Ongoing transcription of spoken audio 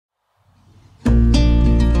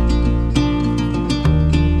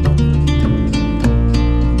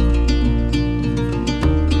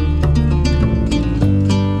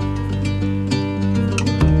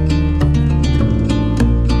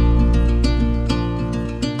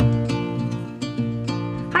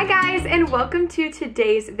welcome to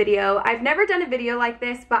today's video. I've never done a video like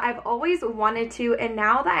this, but I've always wanted to, and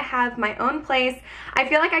now that I have my own place, I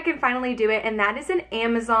feel like I can finally do it, and that is an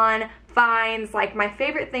Amazon finds, like my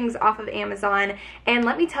favorite things off of Amazon. And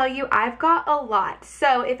let me tell you, I've got a lot.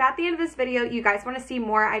 So if at the end of this video you guys want to see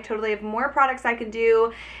more, I totally have more products I can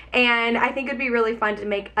do, and I think it'd be really fun to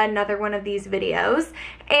make another one of these videos.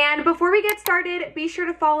 And before we get started, be sure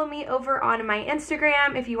to follow me over on my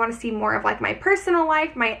Instagram if you want to see more of like my personal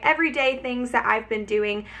life, my everyday things that I've been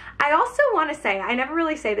doing. I also want to say, I never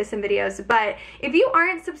really say this in videos, but if you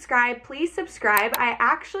aren't subscribed, please subscribe. I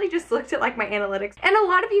actually just looked at like my analytics, and a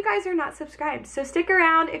lot of you guys are not subscribed, so stick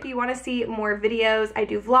around if you want to see more videos. I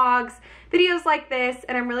do vlogs, videos like this,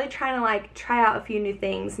 and I'm really trying to like try out a few new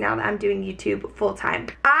things now that I'm doing YouTube full time.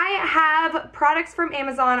 I have products from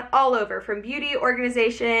Amazon all over, from beauty,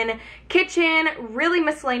 organization, kitchen, really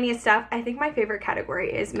miscellaneous stuff. I think my favorite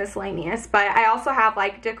category is miscellaneous, but I also have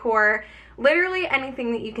like decor, literally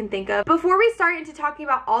anything that you can think of. Before we start into talking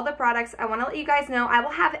about all the products, I want to let you guys know I will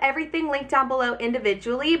have everything linked down below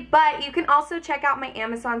individually, but you can also check out my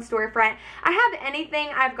Amazon storefront. I have anything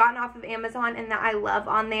I've gotten off of Amazon and that I love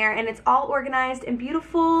on there, and it's all organized in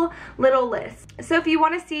beautiful little lists. So if you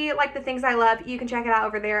want to see like the things I love, you can check it out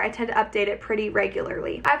over there. I tend to update it pretty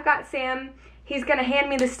regularly. I've got Sam. He's gonna hand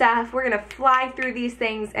me the stuff. We're gonna fly through these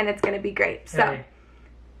things, and it's gonna be great. So, hey.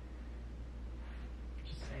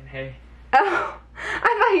 Just saying hey. Oh,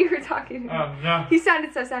 I thought you were talking to me. Oh, no. He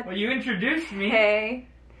sounded so sad. Well, you introduced me. Hey.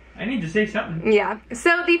 I need to say something. Yeah.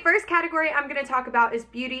 So the first category I'm going to talk about is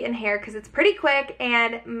beauty and hair, because it's pretty quick,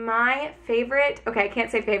 and my favorite, okay, I can't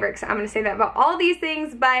say favorite because I'm going to say that about all these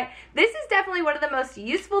things, but this is definitely one of the most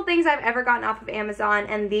useful things I've ever gotten off of Amazon,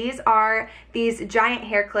 and these are these giant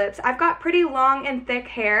hair clips. I've got pretty long and thick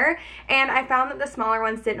hair, and I found that the smaller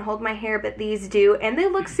ones didn't hold my hair, but these do, and they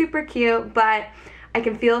look super cute, but I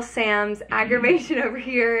can feel Sam's aggravation over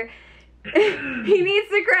here. He needs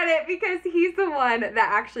the credit because he's the one that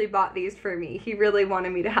actually bought these for me. He really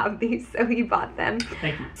wanted me to have these, so he bought them.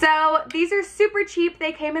 Thank you. So these are super cheap.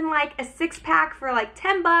 They came in like a 6-pack for like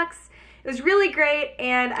 10 bucks. It was really great,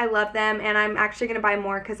 and I love them, and I'm actually going to buy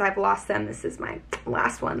more because I've lost them. This is my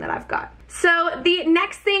last one that I've got. So the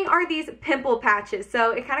next thing are these pimple patches.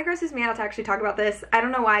 So it kind of grosses me out to actually talk about this. I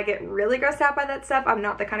don't know why I get really grossed out by that stuff. I'm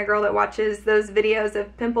not the kind of girl that watches those videos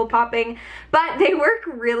of pimple popping, but they work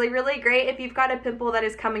really, really great. If you've got a pimple that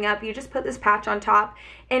is coming up, you just put this patch on top,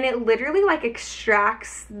 and it literally like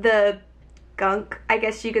extracts the gunk, I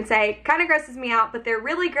guess you can say. Kind of grosses me out, but they're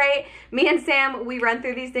really great. Me and Sam, we run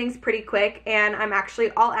through these things pretty quick, and I'm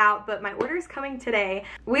actually all out, but my order is coming today.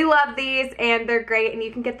 We love these, and they're great, and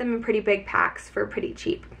you can get them in pretty big packs for pretty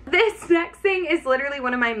cheap. This next thing is literally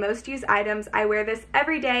one of my most used items. I wear this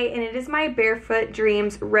every day, and it is my Barefoot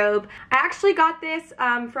Dreams robe. I actually got this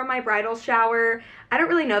from my bridal shower. I don't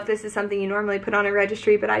really know if this is something you normally put on a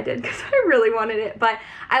registry, but I did because I really wanted it. But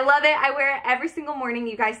I love it. I wear it every single morning.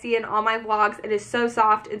 You guys see it in all my vlogs. It is so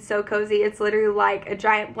soft and so cozy. It's literally like a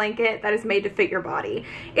giant blanket that is made to fit your body.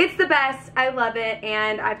 It's the best. I love it,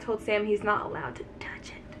 and I've told Sam he's not allowed to touch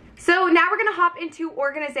it. So now we're gonna hop into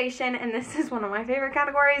organization, and this is one of my favorite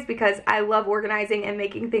categories because I love organizing and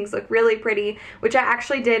making things look really pretty, which I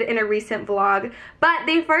actually did in a recent vlog. But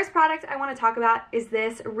the first product I want to talk about is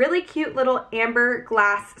this really cute little amber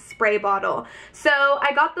glass spray bottle. So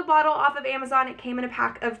I got the bottle off of Amazon. It came in a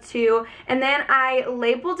pack of 2, and then I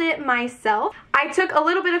labeled it myself. I took a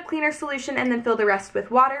little bit of cleaner solution and then filled the rest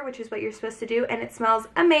with water, which is what you're supposed to do, and it smells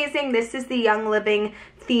amazing. This is the Young Living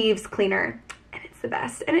Thieves Cleaner. The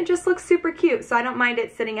best, and it just looks super cute, so I don't mind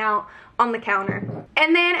it sitting out on the counter.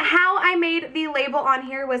 And then how I made the label on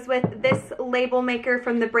here was with this label maker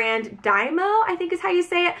from the brand Dymo, I think is how you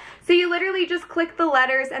say it. So you literally just click the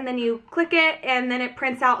letters, and then you click it, and then it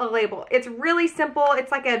prints out a label. It's really simple.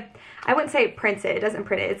 It's like a, I wouldn't say it prints it, it doesn't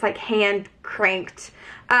print it, it's like hand cranked.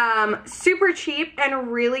 Super cheap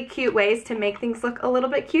and really cute ways to make things look a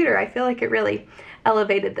little bit cuter. I feel like it really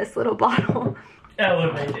elevated this little bottle.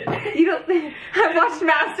 Elevated. You don't think I've watched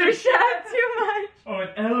MasterChef too much? Oh,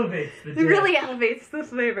 it elevates the dish. It really elevates the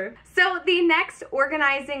flavor. So the next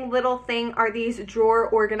organizing little thing are these drawer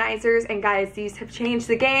organizers, and guys, these have changed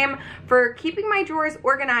the game for keeping my drawers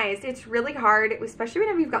organized. It's really hard, especially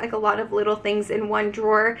whenever you've got like a lot of little things in one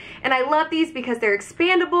drawer, and I love these because they're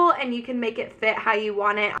expandable and you can make it fit how you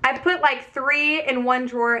want it. I put like 3 in one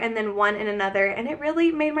drawer and then 1 in another, and it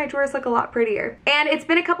really made my drawers look a lot prettier. And it's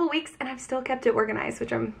been a couple weeks and I've still kept it organized,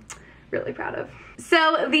 which I'm really proud of.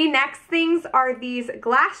 So the next things are these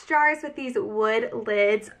glass jars with these wood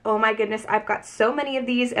lids. Oh my goodness, I've got so many of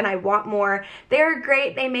these and I want more. They're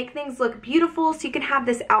great. They make things look beautiful, so you can have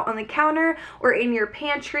this out on the counter or in your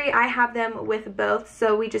pantry. I have them with both,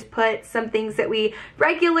 so we just put some things that we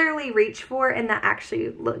regularly reach for and that actually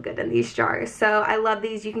look good in these jars. So I love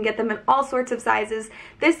these. You can get them in all sorts of sizes.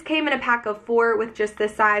 This came in a pack of 4 with just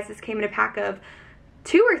this size. This came in a pack of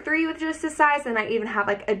 2 or 3 with just this size, and I even have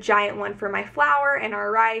like a giant one for my flour and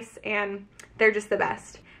our rice, and they're just the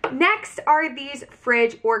best. Next are these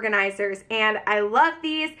fridge organizers, and I love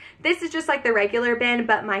these. This is just like the regular bin,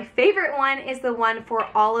 but my favorite one is the one for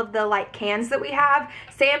all of the like cans that we have.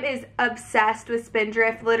 Sam is obsessed with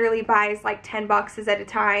Spindrift, literally buys like 10 boxes at a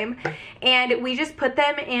time, and we just put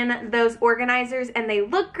them in those organizers and they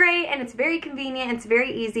look great, and it's very convenient, it's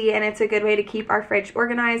very easy, and it's a good way to keep our fridge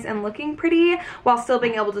organized and looking pretty while still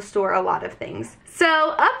being able to store a lot of things.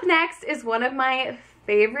 So up next is one of my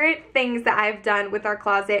favorite things that I've done with our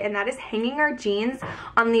closet, and that is hanging our jeans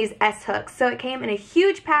on these S-hooks. So it came in a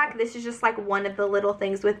huge pack. This is just like one of the little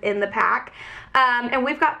things within the pack, and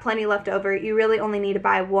we've got plenty left over. You really only need to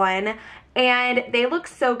buy one, and they look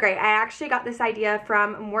so great. I actually got this idea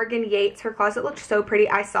from Morgan Yates. Her closet looked so pretty.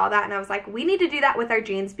 I saw that and I was like, we need to do that with our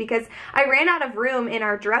jeans, because I ran out of room in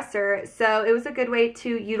our dresser, so it was a good way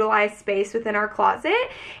to utilize space within our closet.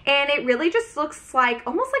 And it really just looks like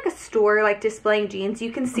almost like a store, like displaying jeans.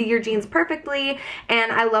 You can see your jeans perfectly,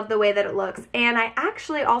 and I love the way that it looks. And I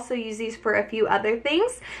actually also use these for a few other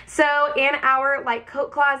things. So in our like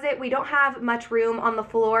coat closet, we don't have much room on the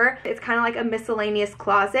floor. It's kind of like a miscellaneous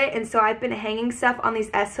closet, and so I've been hanging stuff on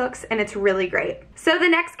these S-hooks, and it's really great. So the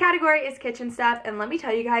next category is kitchen stuff, and let me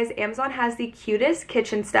tell you guys, Amazon has the cutest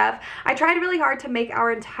kitchen stuff. I tried really hard to make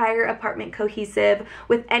our entire apartment cohesive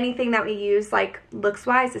with anything that we use, like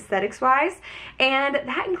looks-wise, aesthetics-wise, and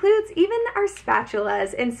that includes even our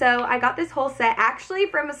spatulas. And so I got this whole set actually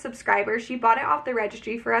from a subscriber. She bought it off the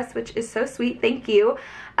registry for us, which is so sweet. Thank you.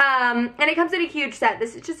 And it comes in a huge set.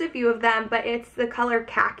 This is just a few of them, but it's the color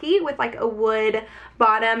khaki with like a wood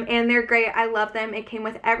bottom, and they're great. I love them. It came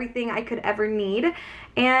with everything I could ever need,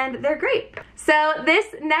 and they're great. So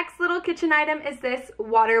this next little kitchen item is this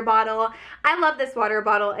water bottle. I love this water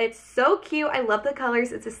bottle. It's so cute. I love the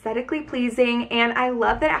colors. It's aesthetically pleasing, and I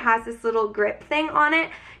love that it has this little grip thing on it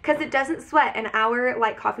because it doesn't sweat, and our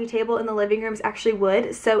like coffee table in the living room is actually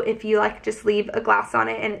wood, so if you like just leave a glass on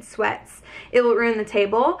it and it sweats, it will ruin the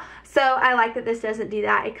table. So I like that this doesn't do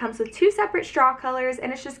that. It comes with 2 separate straw colors,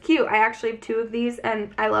 and it's just cute. I actually have 2 of these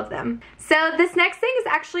and I love them. So this next thing is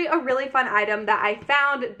actually a really fun item that I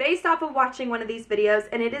found based off of watching one of these videos,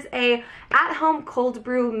 and it is a at-home cold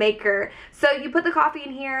brew maker. So you put the coffee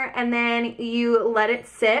in here and then you let it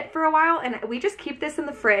sit for a while, and we just keep this in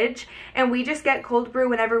the fridge and we just get cold brew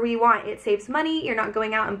whenever we want. It saves money. You're not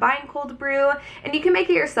going out and buying cold brew, and you can make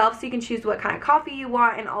it yourself, so you can choose what kind of coffee you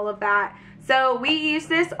want and all of that. So we use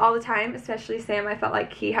this all the time, especially Sam. I felt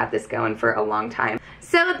like he had this going for a long time.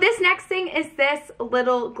 So this next thing is this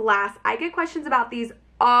little glass. I get questions about these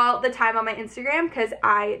all the time on my Instagram because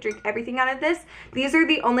I drink everything out of this. These are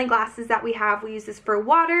the only glasses that we have. We use this for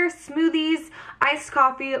water, smoothies, iced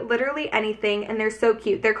coffee, literally anything, and they're so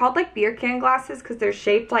cute. They're called like beer can glasses because they're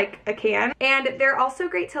shaped like a can, and they're also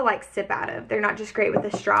great to like sip out of. They're not just great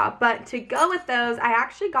with a straw, but to go with those, I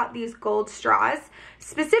actually got these gold straws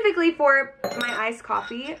specifically for my iced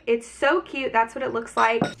coffee. It's so cute. That's what it looks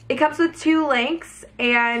like. It comes with 2 lengths,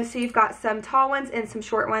 and so you've got some tall ones and some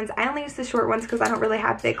short ones. I only use the short ones because I don't really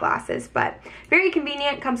have big glasses, but very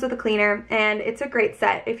convenient. Comes with a cleaner, and it's a great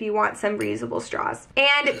set if you want some reusable straws.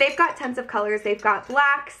 And they've got tons of colors. They've got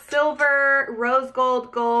black, silver, rose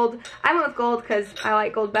gold, gold. I went with gold because I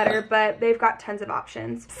like gold better, but they've got tons of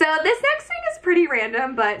options. So this next thing is pretty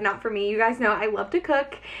random, but not for me. You guys know I love to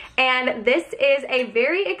cook, and this is a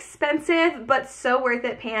very expensive but so worth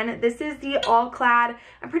it pan. This is the All Clad.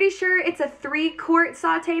 I'm pretty sure it's a 3-quart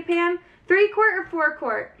saute pan. 3-quart or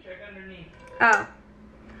 4-quart? Check underneath. Oh.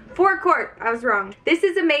 4-quart. I was wrong. This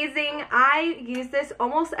is amazing. I use this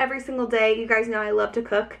almost every single day. You guys know I love to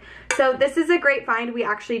cook. So this is a great find. We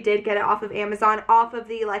actually did get it off of Amazon, off of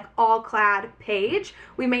the like All Clad page.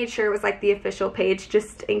 We made sure it was like the official page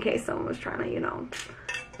just in case someone was trying to, you know,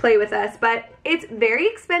 play with us, but it's very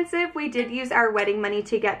expensive. We did use our wedding money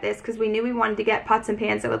to get this because we knew we wanted to get pots and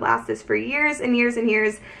pans that would last us for years and years and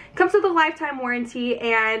years. Comes with a lifetime warranty,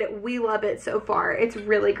 and we love it so far. It's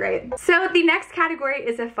really great. So the next category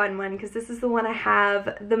is a fun one because this is the one I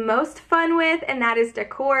have the most fun with, and that is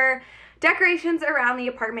Decor. decorations around the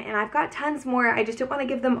apartment, and I've got tons more. I just don't want to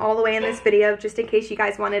give them all away in this video just in case you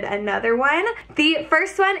guys wanted another one. The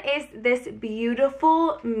first one is this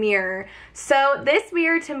beautiful mirror. So this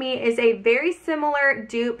mirror to me is a very similar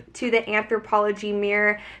dupe to the Anthropologie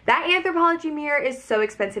mirror. That Anthropologie mirror is so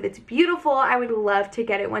expensive. It's beautiful. I would love to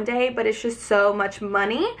get it one day, but it's just so much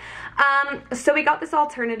money. So we got this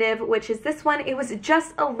alternative, which is this one. It was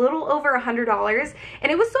just a little over $100,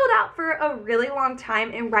 and it was sold out for a really long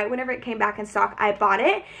time, and right whenever it came back in stock, I bought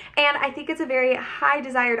it, and I think it's a very high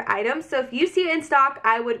desired item. So if you see it in stock,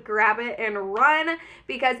 I would grab it and run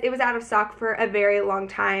because it was out of stock for a very long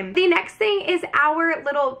time. The next thing is our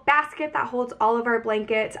little basket that holds all of our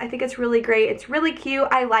blankets. I think it's really great. It's really cute.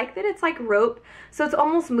 I like that it's like rope, so it's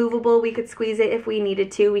almost movable. We could squeeze it if we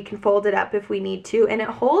needed to. We can fold it up if we need to, and it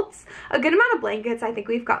holds a good amount of blankets. I think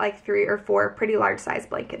we've got like 3 or 4 pretty large size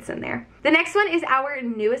blankets in there. The next one is our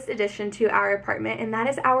newest addition to our apartment, and that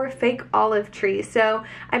is our fake olive tree. So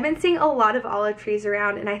I've been seeing a lot of olive trees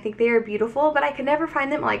around, and I think they are beautiful, but I could never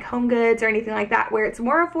find them like Home Goods or anything like that where it's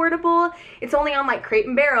more affordable. It's only on like Crate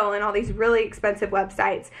and Barrel and all these really expensive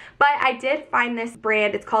websites. But I did find this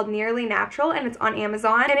brand. It's called Nearly Natural, and it's on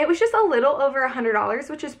Amazon, and it was just a little over $100,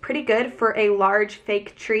 which is pretty good for a large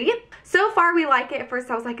fake tree. So far we like it. At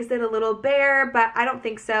first I was like, is it a little bare? But I don't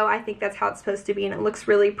think so. I think that's how it's supposed to be, and it looks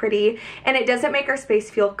really pretty, and it doesn't make our space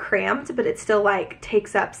feel cramped, but it still like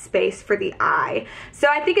takes up space for the eye. So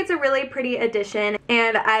I think it's a really pretty addition,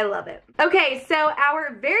 and I love it. Okay, so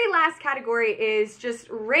our very last category is just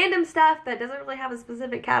random stuff that doesn't really have a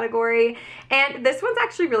specific category, and this one's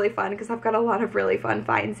actually really fun because I've got a lot of really fun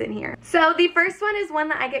finds in here. So the first one is one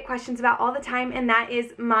that I get questions about all the time, and that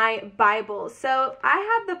is my Bible. So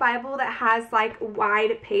I have the Bible that has like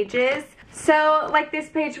wide pages. So like this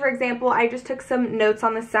page, for example, I just took some notes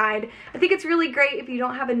on the side. I think it's really great if you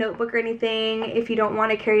don't have a notebook or anything, if you don't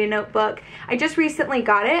want to carry a notebook. I just recently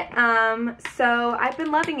got it, so I've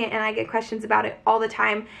been loving it, and I get questions about it all the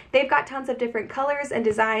time. They've got tons of different colors and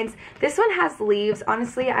designs. This one has leaves.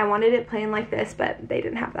 Honestly, I wanted it plain like this, but they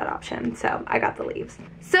didn't have that option, so I got the leaves.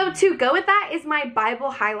 So to go with that is my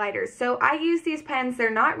Bible highlighters. So I use these pens. They're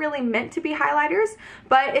not really meant to be highlighters,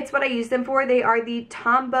 but it's what I use them for. They are the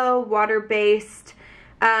Tombow water-based,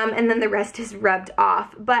 and then the rest is rubbed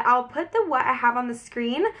off. But I'll put what I have on the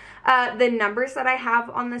screen, the numbers that I have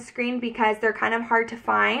on the screen, because they're kind of hard to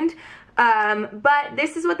find. But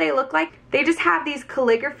this is what they look like. They just have these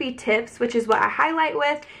calligraphy tips, which is what I highlight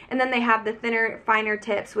with, and then they have the thinner, finer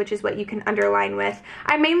tips, which is what you can underline with.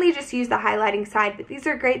 I mainly just use the highlighting side, but these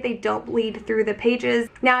are great. They don't bleed through the pages.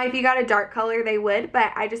 Now, if you got a dark color, they would,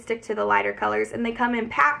 but I just stick to the lighter colors, and they come in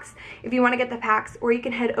packs if you want to get the packs, or you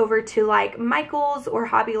can head over to like Michael's or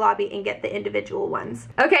Hobby Lobby and get the individual ones.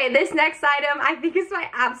 Okay, this next item I think is my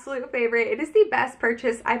absolute favorite. It is the best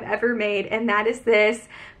purchase I've ever made, and that is this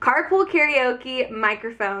carpool karaoke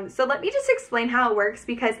microphone. So let me just explain how it works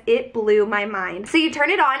because it blew my mind. So you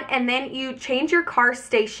turn it on, and then you change your car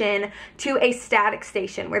station to a static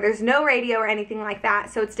station where there's no radio or anything like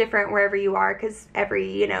that. So it's different wherever you are because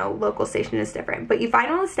every, you know, local station is different. But you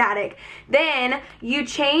find on the static, then you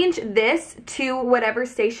change this to whatever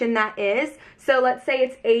station that is. So let's say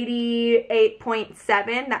it's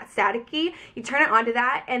 88.7, that's staticky. You turn it onto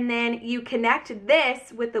that, and then you connect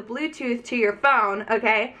this with the Bluetooth to your phone,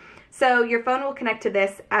 okay? So your phone will connect to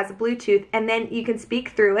this as Bluetooth, and then you can speak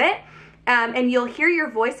through it. And you'll hear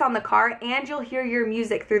your voice on the car, and you'll hear your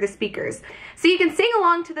music through the speakers. So you can sing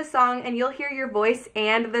along to the song, and you'll hear your voice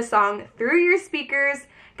and the song through your speakers.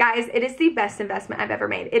 Guys, it is the best investment I've ever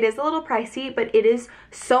made. It is a little pricey, but it is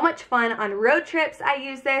so much fun. On road trips, I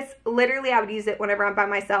use this. Literally, I would use it whenever I'm by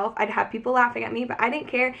myself. I'd have people laughing at me, but I didn't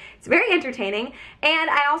care. It's very entertaining. And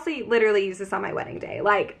I also literally use this on my wedding day.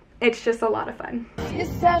 Like, it's just a lot of fun. You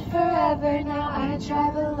said forever, now I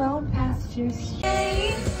drive alone past your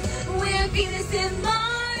street. We're Venus and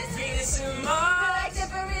Mars. Venus and Mars.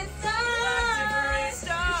 Different stars.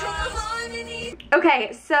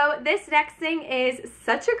 Okay, so this next thing is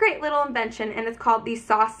such a great little invention, and it's called the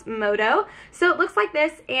Sauce Moto. So it looks like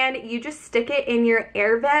this, and you just stick it in your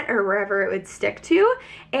air vent or wherever it would stick to,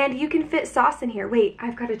 and you can fit sauce in here. Wait,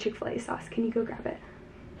 I've got a Chick-fil-A sauce. Can you go grab it?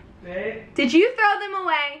 Babe? Did you throw them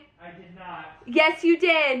away? I did not. Yes, you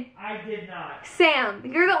did. I did not. Sam,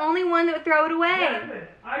 you're the only one that would throw it away. Yeah,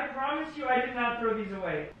 but I promise you I did not throw these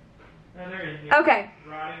away. No, they're in here. Okay.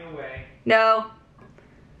 Rotting away. No.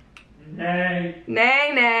 Nay.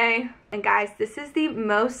 Nay, nay. And guys, this is the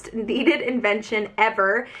most needed invention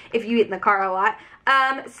ever if you eat in the car a lot.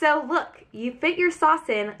 So look, you fit your sauce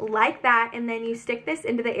in like that, and then you stick this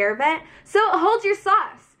into the air vent so it holds your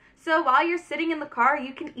sauce. So while you're sitting in the car,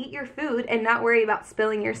 you can eat your food and not worry about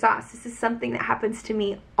spilling your sauce. This is something that happens to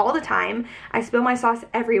me all the time. I spill my sauce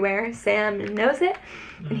everywhere. Sam knows it,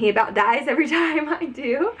 and he about dies every time I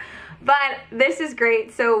do. But this is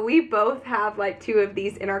great. So we both have like 2 of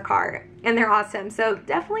these in our car, and they're awesome. So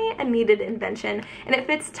definitely a needed invention, and it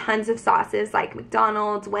fits tons of sauces like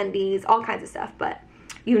McDonald's, Wendy's, all kinds of stuff, but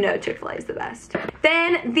you know Chick-fil-A is the best.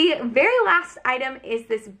 Then the very last item is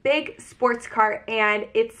this big sports cart, and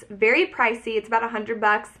it's very pricey. It's about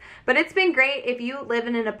 $100, but it's been great if you live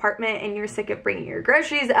in an apartment and you're sick of bringing your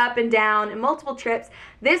groceries up and down and multiple trips.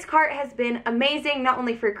 This cart has been amazing, not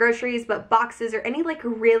only for groceries, but boxes or any like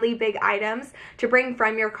really big items to bring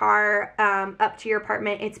from your car up to your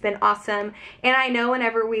apartment. It's been awesome. And I know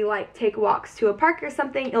whenever we like take walks to a park or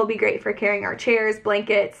something, it'll be great for carrying our chairs,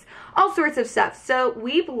 blankets, all sorts of stuff. So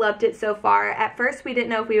we've loved it so far. At first we didn't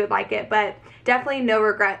know if we would like it, but definitely no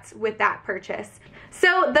regrets with that purchase.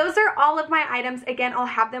 So those are all of my items. Again, I'll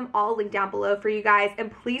have them all linked down below for you guys, and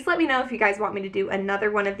please let me know if you guys want me to do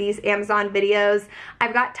another one of these Amazon videos.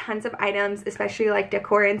 I've got tons of items, especially like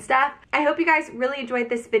decor and stuff. I hope you guys really enjoyed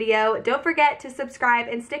this video. Don't forget to subscribe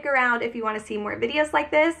and stick around if you want to see more videos like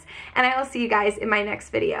this, and I will see you guys in my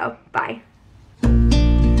next video. Bye.